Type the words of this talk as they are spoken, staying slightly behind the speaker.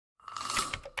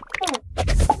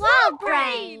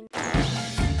Wildbrain!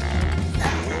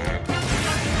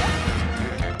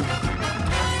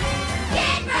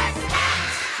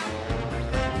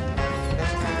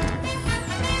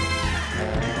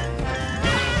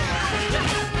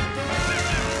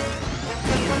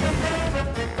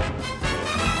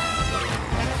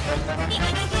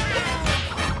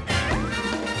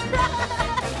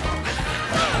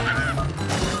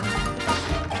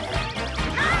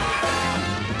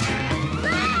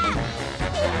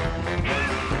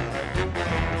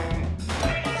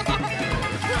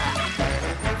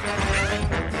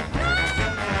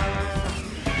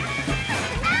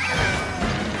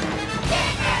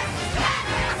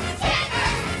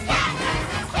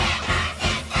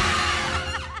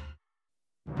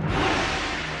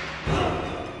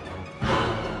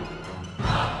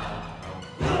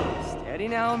 Steady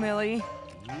now, Millie.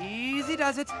 Easy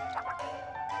does it. I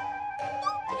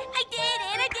did it!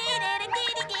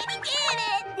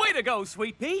 Way to go,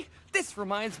 Sweet Pea. This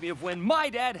reminds me of when my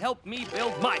dad helped me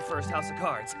build my first house of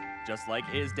cards. Just like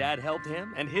his dad helped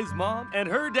him, and his mom, and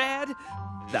her dad.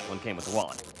 That one came with the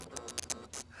wallet.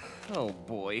 Oh,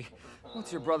 boy.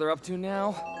 What's your brother up to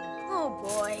now? Oh,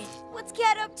 boy. What's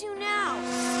Cat up to now?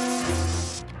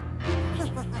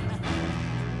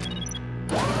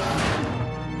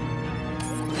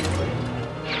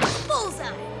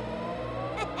 Bullseye!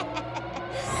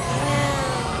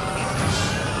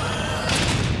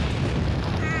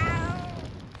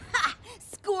 Ha!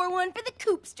 Score one for the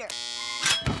Coopster.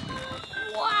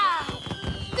 Wow!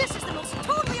 This is the most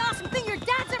totally awesome thing your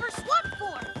dad's ever slept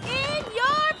for! In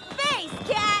your face,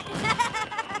 Cat!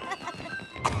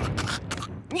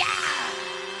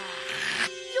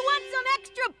 You want some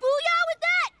extra booyah with that?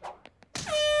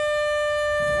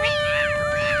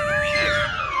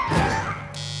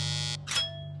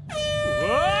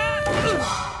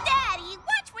 Daddy,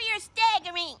 watch where you're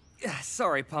staggering.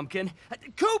 Sorry, Pumpkin.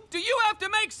 Coop, do you have to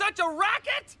make such a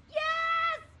racket?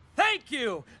 Yes! Thank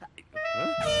you.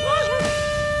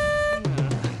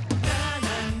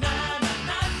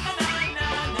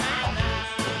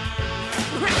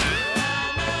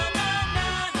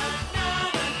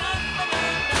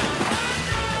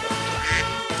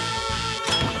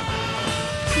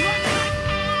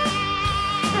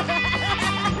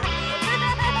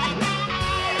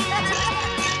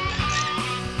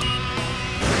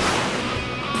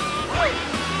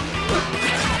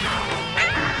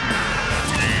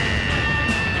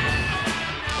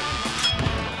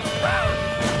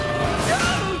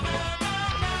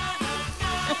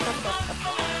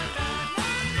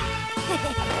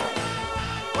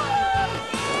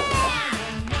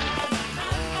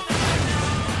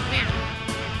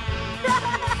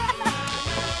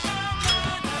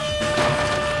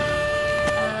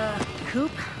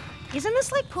 Coop, isn't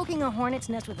this like poking a hornet's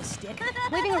nest with a stick?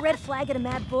 Waving a red flag at a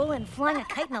mad bull and flying a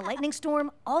kite in a lightning storm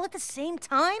all at the same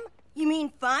time? You mean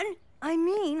fun? I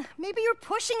mean, maybe you're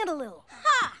pushing it a little.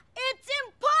 Ha! It's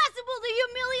impossible to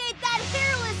humiliate that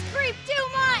hairless creep too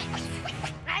much!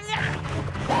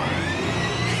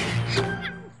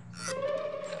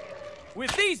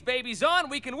 With these babies on,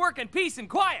 we can work in peace and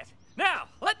quiet. Now,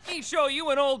 let me show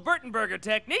you an old Burtonburger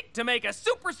technique to make a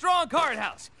super strong card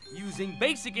house. Using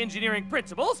basic engineering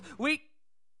principles, we...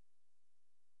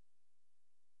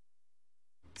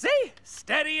 See?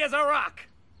 Steady as a rock.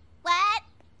 What?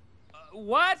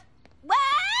 What?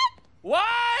 What?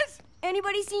 What?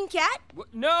 Anybody seen Cat?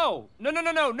 No.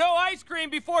 No ice cream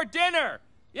before dinner.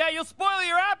 Yeah, you'll spoil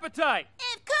your appetite.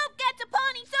 If Coop gets a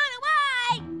pony, so do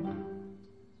I!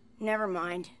 Never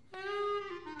mind.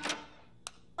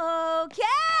 Oh,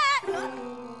 Cat!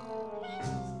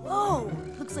 Whoa,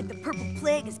 looks like the purple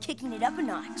plague is kicking it up a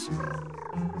notch.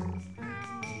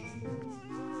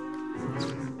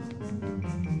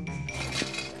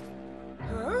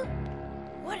 Huh?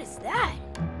 What is that?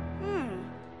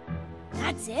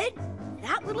 That's it?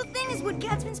 That little thing is what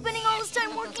Cat's been spending all his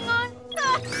time working on?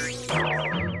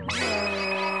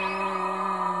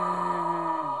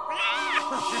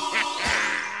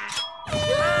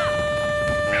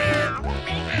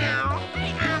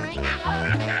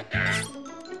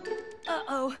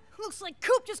 Uh-oh, looks like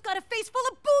Coop just got a face full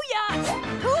of booyah!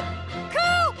 Coop!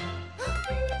 Coop!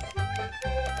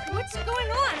 What's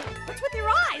going on? What's with your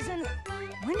eyes? And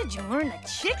when did you learn the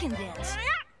chicken dance?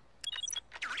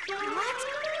 What?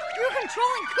 You're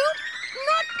controlling Coop?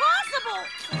 Not possible!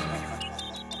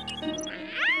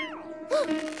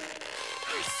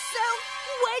 Yourself,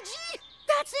 Wedgie?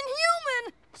 That's inhuman!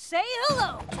 Say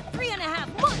hello to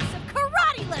 3.5 months of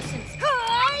karate lessons!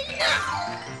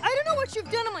 I don't know what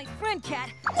you've done to my friend, Cat,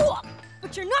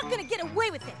 but you're not gonna get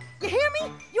away with it. You hear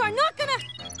me? You are not gonna...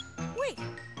 Wait,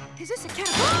 is this a cat?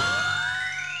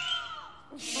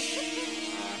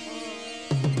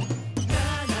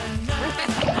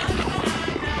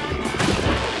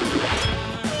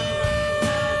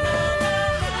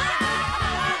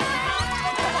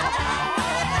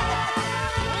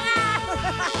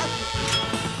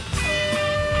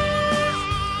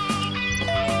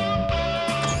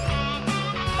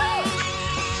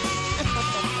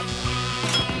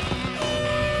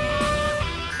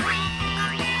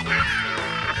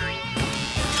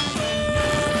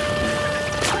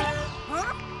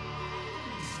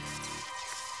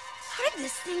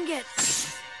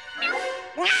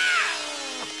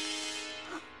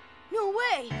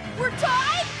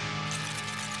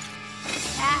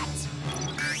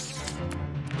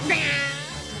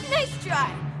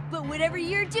 whatever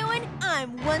you're doing,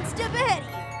 I'm one step ahead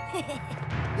of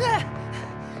you.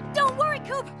 Don't worry,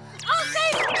 Coop. I'll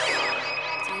save you!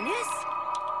 Menace?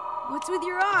 What's with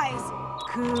your eyes?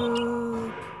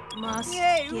 Coop must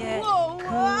Hey, get whoa!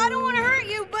 Coop. I don't want to hurt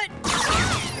you, but...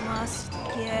 Must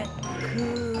get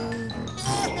Coop.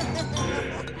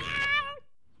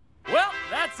 Well,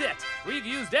 that's it. We've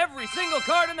used every single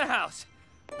card in the house.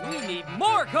 We need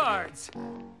more cards.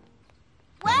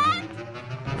 What?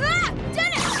 Ah!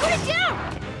 Dennis, put it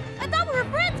down! I thought we were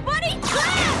friends, buddy!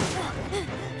 Ah!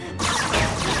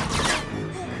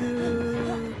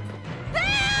 Coop.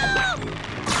 Help!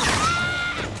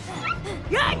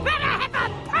 You'd better have a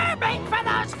permit for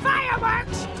those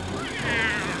fireworks!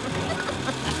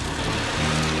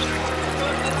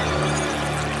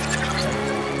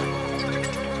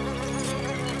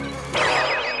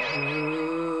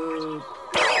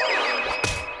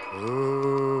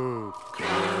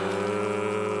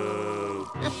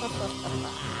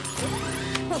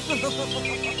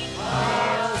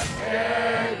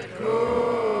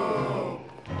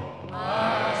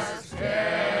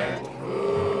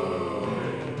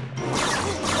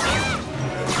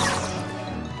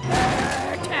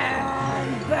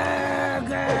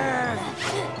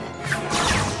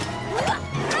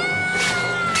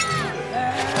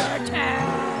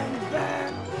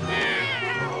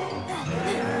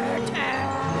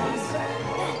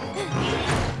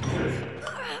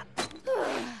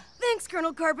 Thanks,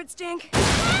 Colonel Carpet Stink.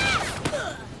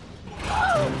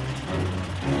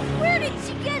 Where did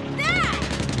she get that?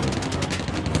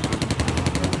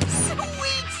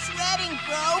 Sweet shredding,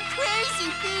 bro! Crazy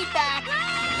feedback!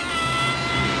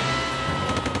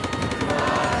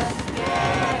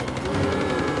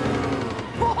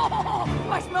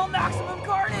 I smell maximum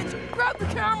carnage! Grab the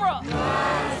camera!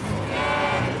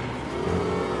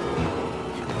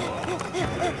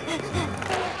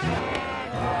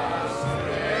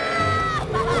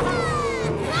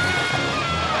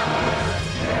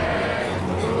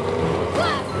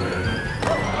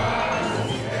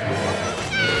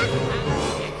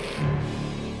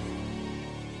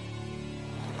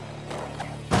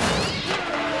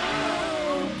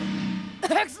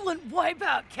 Excellent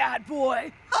wipeout, cat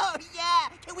boy! Oh, yeah!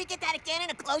 Can we get that again in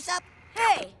a close-up?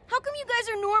 Hey, how come you guys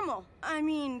are normal? I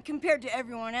mean, compared to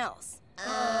everyone else.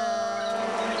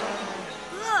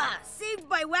 Saved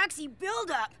by waxy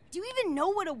buildup. Do you even know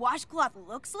what a washcloth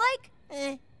looks like?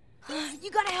 You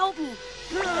gotta help me.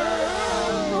 The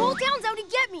whole town's out to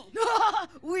get me.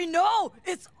 We know!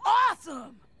 It's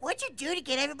awesome! What'd you do to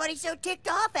get everybody so ticked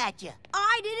off at you?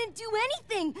 I didn't do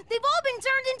anything. They've all been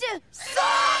turned into...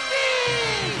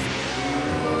 Zombies!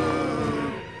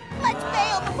 Let's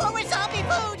bail before we're zombie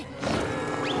food!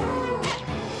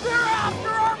 They're after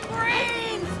our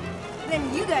brains!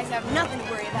 Then you guys have nothing to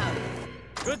worry about.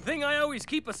 Good thing I always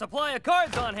keep a supply of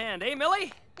cards on hand, eh,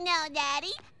 Millie? No,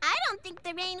 Daddy. I don't think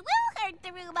the rain will hurt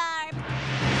the rhubarb.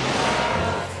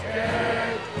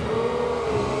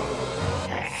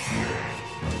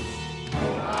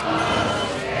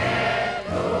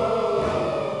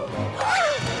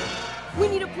 We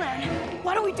need a plan.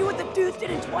 Why don't we do what the dudes did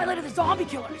in Twilight of the Zombie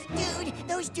Killers? Dude,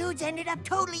 those dudes ended up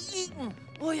totally eaten.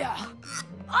 Oh, yeah.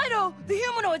 I know! The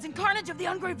humanoids and carnage of the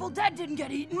Ungrateful Dead didn't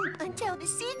get eaten. Until the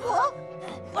sequel.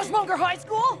 Fleshmonger High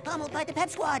School? Pummeled by the Pep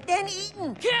Squad, then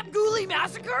eaten. Camp Ghoulie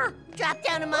Massacre? Dropped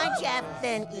down a mine shaft,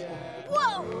 then eaten.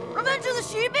 Whoa! Revenge of the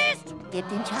She-Beast?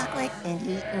 Dipped in chocolate and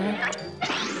eaten.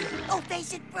 Oh,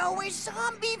 face it, bro, we're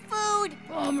zombie food.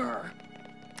 Bummer.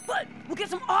 But we'll get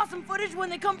some awesome footage when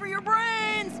they come for your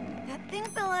brains! That thing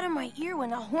fell out of my ear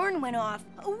when the horn went off.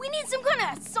 We need some kind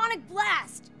of sonic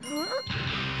blast.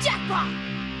 Jackpot!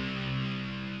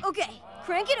 Okay,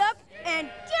 crank it up and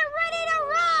get ready to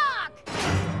rock!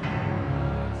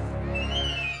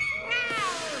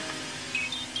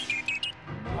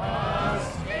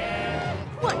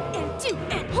 1 and 2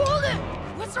 and Hold it!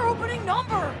 What's our opening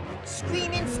number?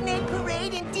 Screaming Snake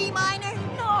Parade in D minor.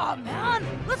 Nah, man!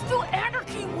 Let's do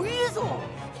Anarchy Weasel!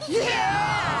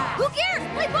 Yeah! Who cares?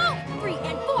 Play both! 3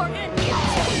 and 4 and...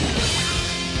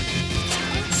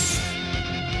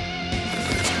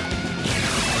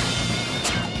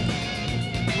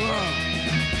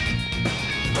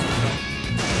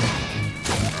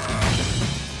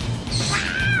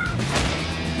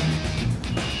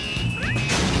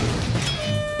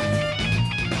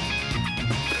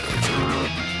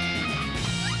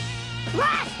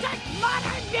 Plastic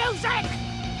modern music!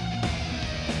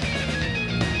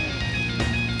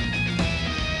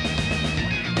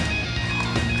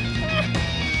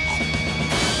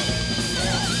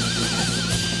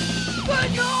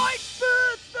 Good night,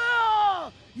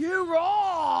 Boothville! You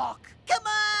rock! Come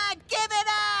on, give it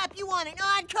up! You want an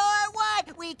encore?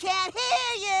 We can't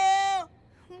hear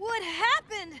you! What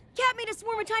happened? Cat made a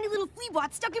swarm of tiny little flea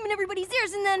bots, stuck him in everybody's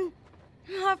ears, and then...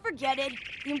 forget it.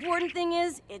 The important thing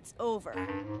is, it's over.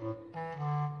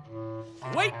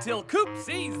 Wait till Coop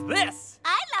sees this!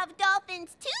 I love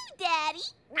dolphins too, Daddy.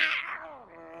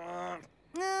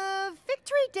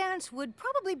 Victory dance would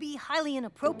probably be highly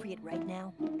inappropriate right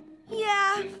now.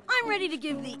 Yeah, I'm ready to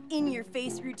give the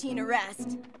in-your-face routine a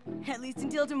rest. At least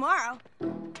until tomorrow.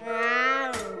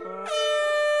 Cat.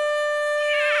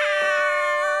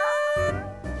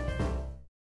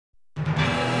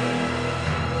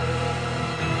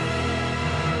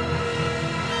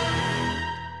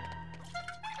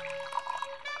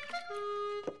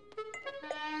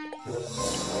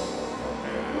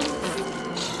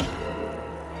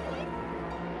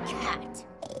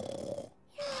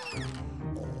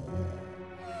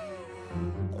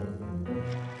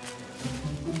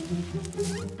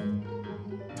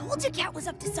 Told you Cat was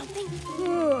up to something.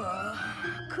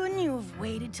 Couldn't you have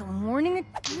waited till morning?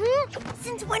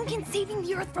 Since when can saving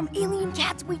the Earth from alien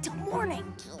cats wait till morning?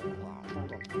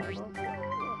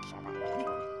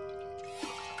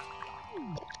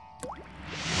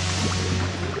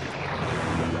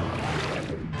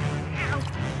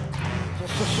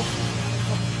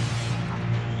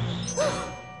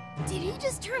 Did he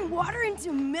just turn water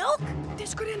into milk?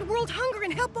 This could end world hunger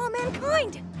and help all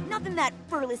mankind. Nothing that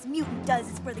furless mutant does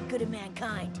is for the good of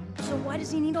mankind. So why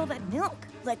does he need all that milk?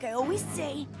 Like I always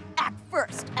say, act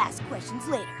first, ask questions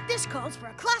later. This calls for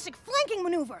a classic flanking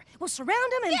maneuver. We'll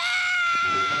surround him and...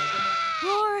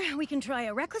 Or we can try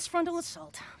a reckless frontal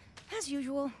assault. As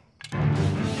usual.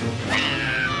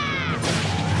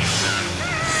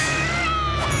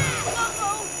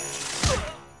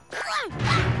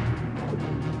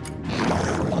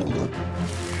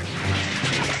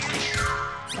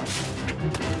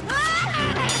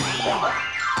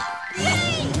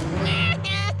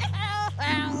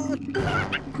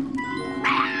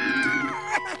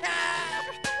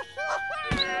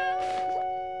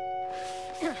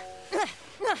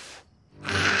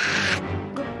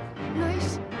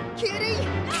 Nice kitty.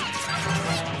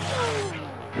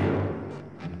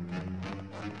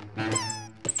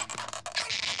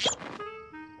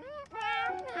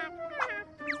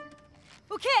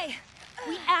 Okay,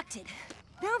 we acted.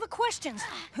 Now the questions.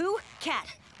 Who? Cat.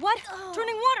 What?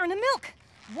 Turning water into milk.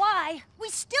 Why? We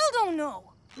still don't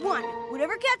know. 1,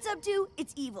 whatever Cat's up to,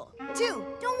 it's evil. 2,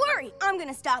 don't worry, I'm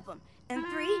gonna stop him. And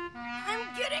 3, I'm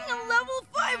getting a level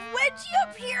 5 wedgie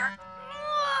up here.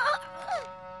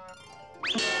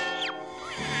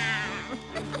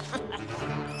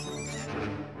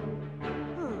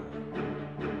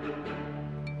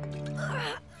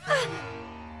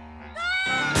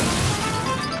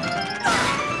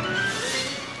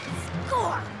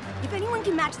 Score! If anyone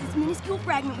can match this minuscule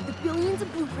fragment with the billions of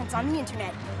blueprints on the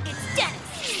internet, it's Dennis!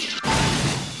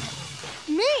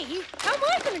 Me? How am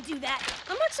I gonna do that?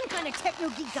 I'm not some kind of techno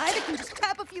geek guy that can just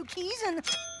tap a few keys and...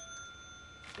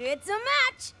 It's a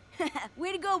match!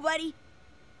 Way to go, buddy.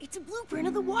 It's a blueprint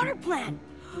of the water plant.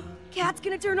 Cat's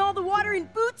gonna turn all the water in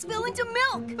Bootsville into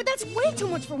milk. But that's way too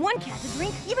much for one cat to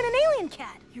drink, even an alien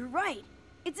cat. You're right.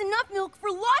 It's enough milk for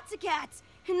lots of cats.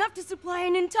 Enough to supply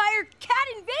an entire cat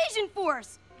invasion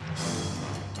force.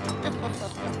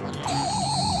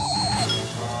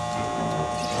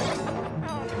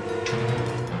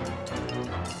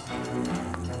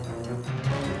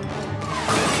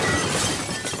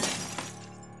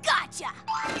 Gotcha!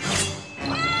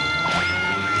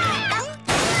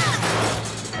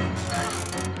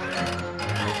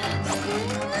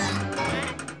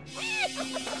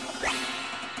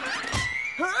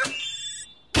 Huh?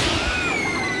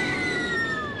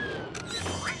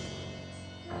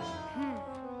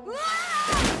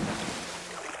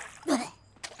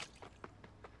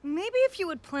 Maybe if you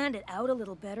had planned it out a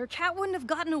little better, Cat wouldn't have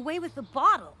gotten away with the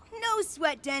bottle. No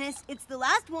sweat, Dennis. It's the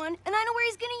last one, and I know where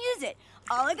he's gonna use it.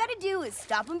 All I gotta do is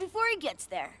stop him before he gets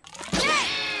there.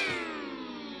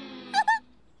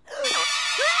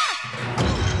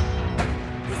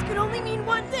 This could only mean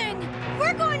one thing.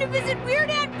 We're going to visit Weird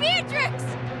Aunt Beatrix!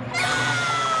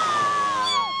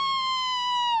 No!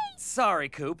 Sorry,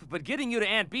 Coop, but getting you to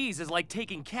Aunt B's is like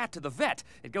taking Cat to the vet.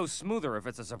 It goes smoother if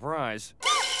it's a surprise.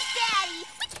 Daddy,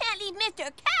 we can't leave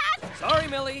Mr. Cat. Sorry,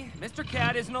 Millie. Mr.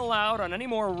 Cat isn't allowed on any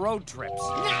more road trips.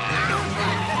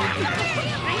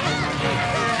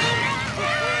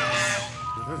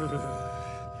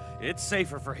 It's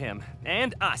safer for him.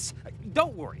 And us.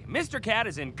 Don't worry, Mr. Cat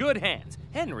is in good hands.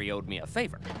 Henry owed me a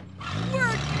favor.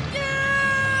 We're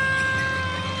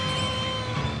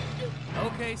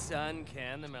Okay, son,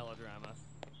 can the melodrama.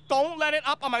 Don't let it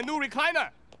up on my new recliner.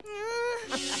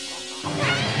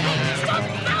 Stop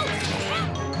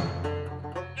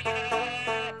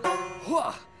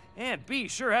Whoa, Aunt B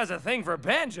sure has a thing for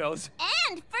banjos.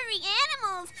 And furry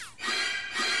animals.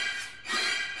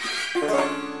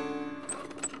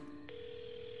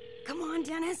 Come on,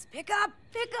 Dennis. Pick up.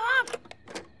 Pick up.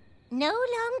 No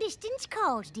long-distance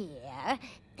calls, dear.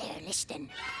 They're listening.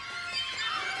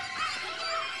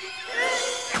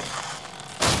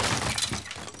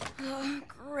 Oh,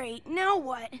 great. Now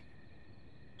what?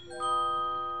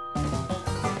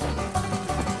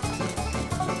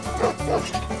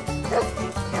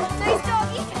 Nice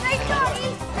doggy! Nice doggy!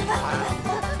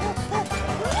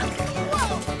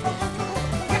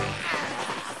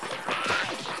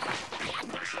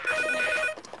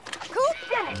 Coop?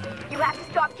 Dennis, you have to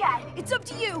stop Cat. It's up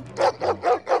to you.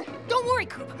 Don't worry,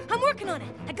 Coop. I'm working on it.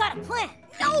 I got a plan.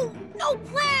 No! No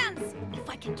plans! If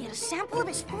I can get a sample of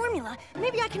his formula,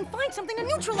 maybe I can find something to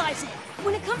neutralize it.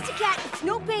 When it comes to Cat, it's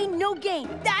no pain, no gain.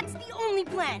 That's the only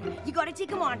plan. You gotta take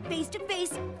him on face to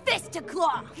face, fist to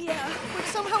claw. Yeah, but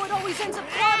somehow it always ends up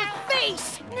claw to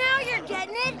face. Now you're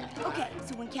getting it. Okay,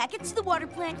 so when Cat gets to the water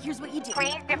plant, here's what you do.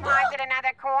 Please deposit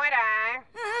another quarter.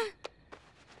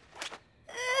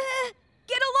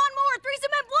 Get a lawnmower, 3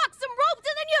 cement blocks, some ropes,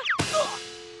 and then you...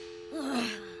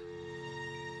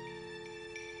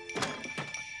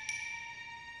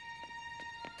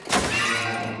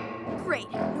 Great.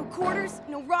 No quarters,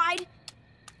 no ride.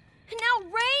 And now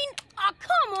rain? Oh,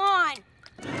 come on!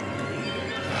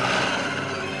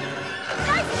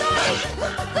 Nice doggy!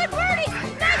 Good birdie!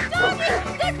 Nice doggy!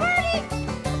 Good birdie!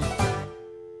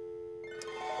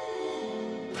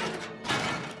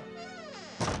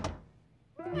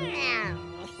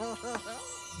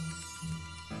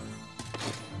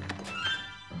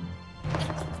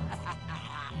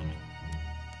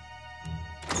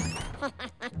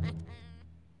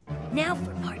 Now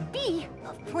for part B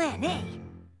of Plan A.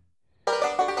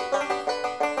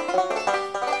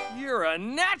 You're a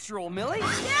natural, Millie.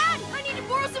 Dad, I need to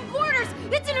borrow some quarters.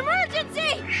 It's an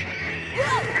emergency.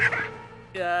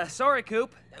 Sorry,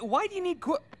 Coop. Why do you need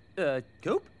Coop?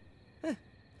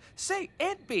 Say,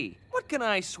 Aunt B, what can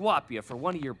I swap you for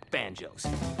one of your banjos?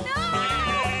 No!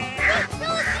 Let's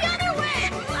fill it the other way!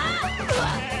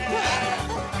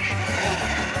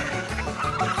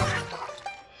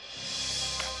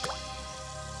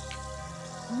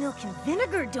 Milk and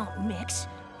vinegar don't mix.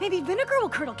 Maybe vinegar will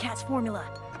curdle Cat's formula.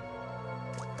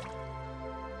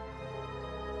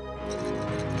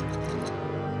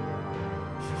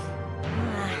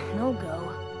 No go.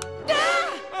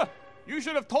 You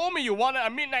should have told me you wanted a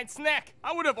midnight snack.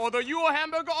 I would have ordered you a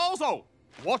hamburger also.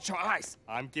 Watch your eyes.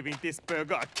 I'm giving this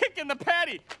burger a kick in the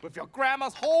patty with your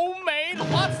grandma's homemade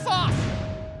hot sauce.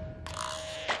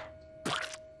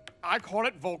 I call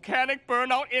it volcanic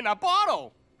burnout in a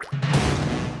bottle.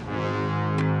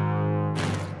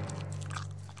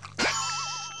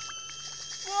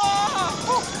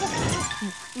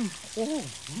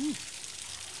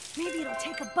 Maybe it'll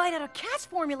take a bite out of Cat's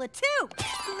formula, too.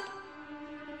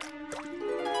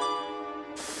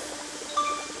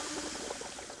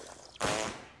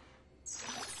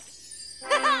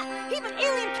 Even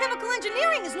alien chemical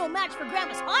engineering is no match for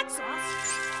Grandma's hot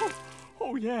sauce.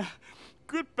 Oh yeah,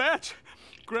 good batch.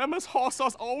 Grandma's hot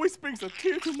sauce always brings a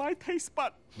tear to my taste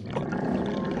bud.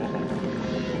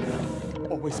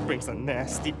 Always brings a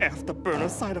nasty afterburner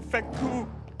side effect too.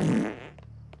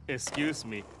 Excuse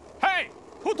me. Hey!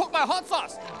 Who took my hot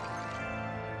sauce?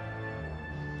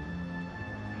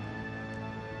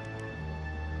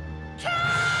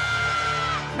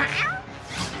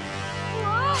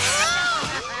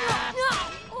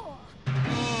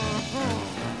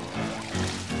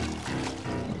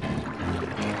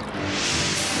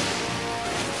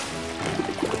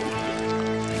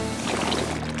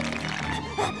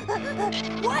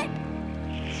 What?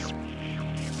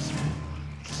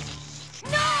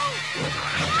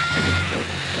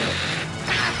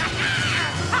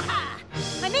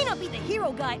 I may not be the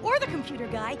hero guy or the computer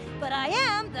guy, but I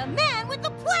am the man with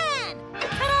the plan!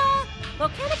 Ta-da!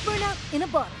 Volcanic burnout in a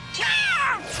bottle.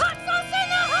 Hot sauce in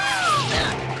the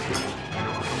hole!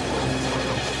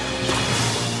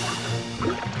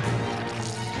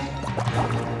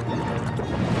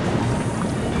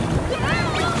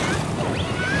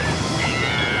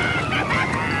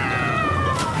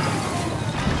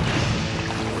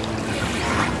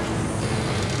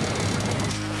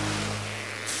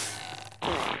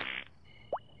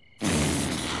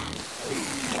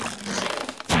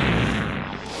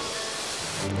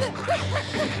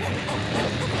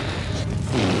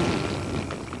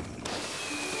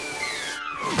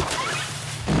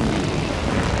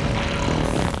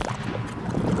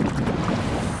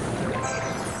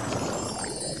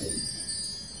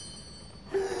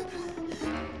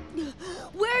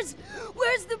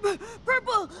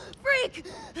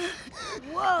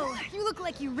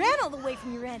 like you ran all the way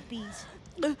from your Aunt Bee's.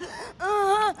 That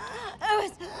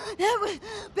was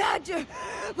Badger.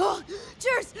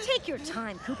 Vultures. Take your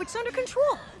time, Coop. It's under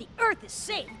control. The Earth is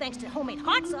safe thanks to homemade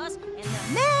hot sauce and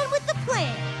the man with the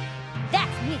plan.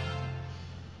 That's me.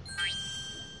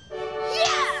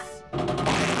 Yes!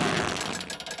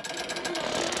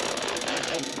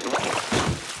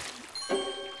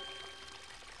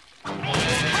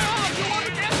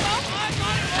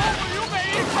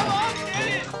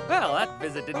 Well, that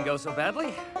visit didn't go so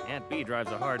badly. Aunt Bee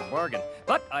drives a hard bargain.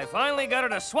 But I finally got her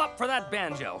to swap for that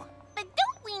banjo. But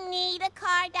don't we need a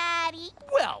car, Daddy?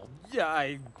 Well,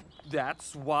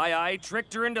 that's why I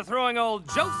tricked her into throwing old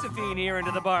Josephine here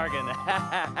into the bargain.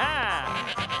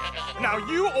 Now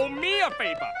you owe me a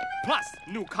favor. Plus,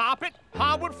 new carpet,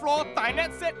 hardwood floor,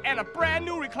 dinette set, and a brand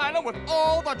new recliner with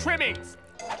all the trimmings.